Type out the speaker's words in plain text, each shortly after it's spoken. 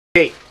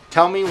Hey,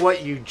 tell me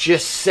what you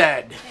just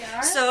said.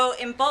 So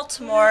in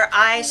Baltimore,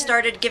 I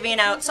started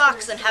giving out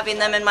socks and having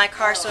them in my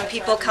car, so when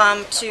people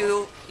come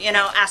to,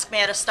 ask me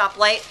at a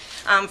stoplight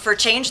for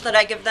change, that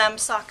I give them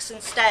socks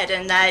instead.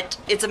 And that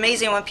it's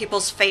amazing when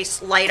people's face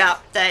light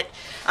up, that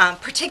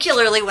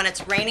particularly when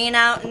it's raining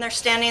out and they're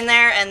standing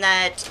there, and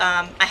that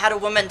I had a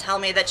woman tell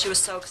me that she was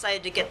so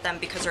excited to get them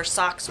because her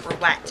socks were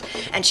wet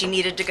and she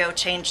needed to go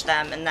change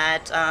them, and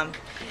that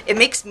it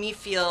makes me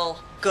feel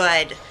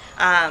good.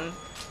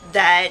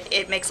 That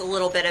it makes a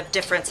little bit of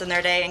difference in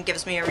their day and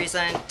gives me a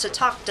reason to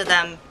talk to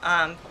them,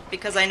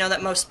 because I know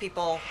that most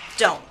people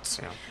don't.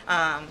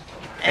 Yeah.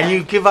 And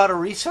you give out a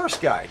resource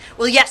guide.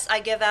 Well, yes,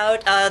 I give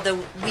out the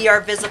We Are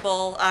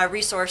Visible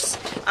resource,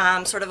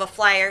 sort of a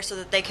flyer, so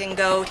that they can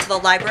go to the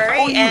library.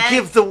 Oh, you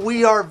give the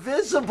We Are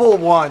Visible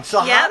one.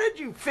 So yep.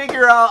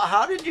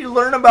 How did you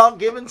learn about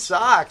giving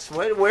socks?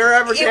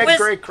 Wherever did that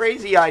great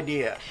crazy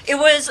idea? It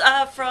was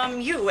from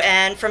you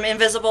and from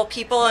Invisible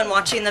People, and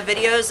watching the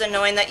videos and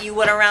knowing that you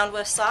went around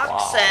with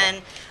socks.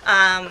 Wow.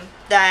 And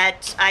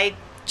that I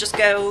just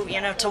go,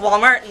 to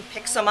Walmart and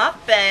pick some up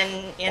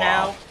and,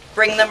 wow.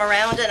 bring them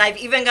around. And I've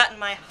even gotten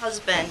my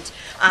husband,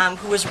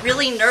 who was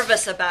really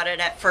nervous about it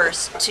at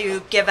first,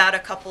 to give out a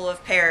couple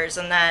of pairs,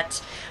 and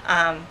that's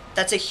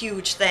a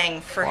huge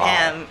thing for wow.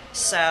 him.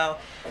 So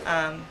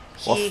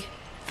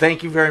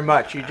thank you very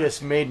much. You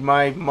just made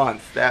my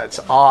month. That's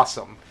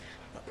awesome.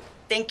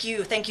 Thank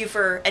you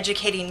for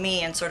educating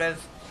me and sort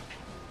of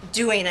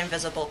doing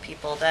Invisible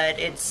People. That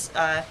it's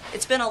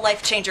been a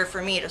life changer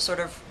for me to sort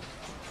of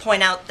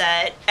point out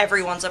that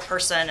everyone's a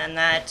person, and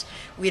that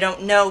we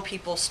don't know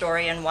people's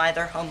story and why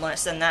they're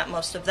homeless, and that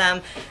most of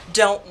them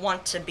don't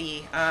want to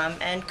be,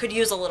 and could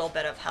use a little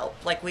bit of help,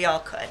 like we all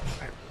could.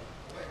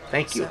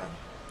 Thank you. So,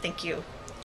 thank you.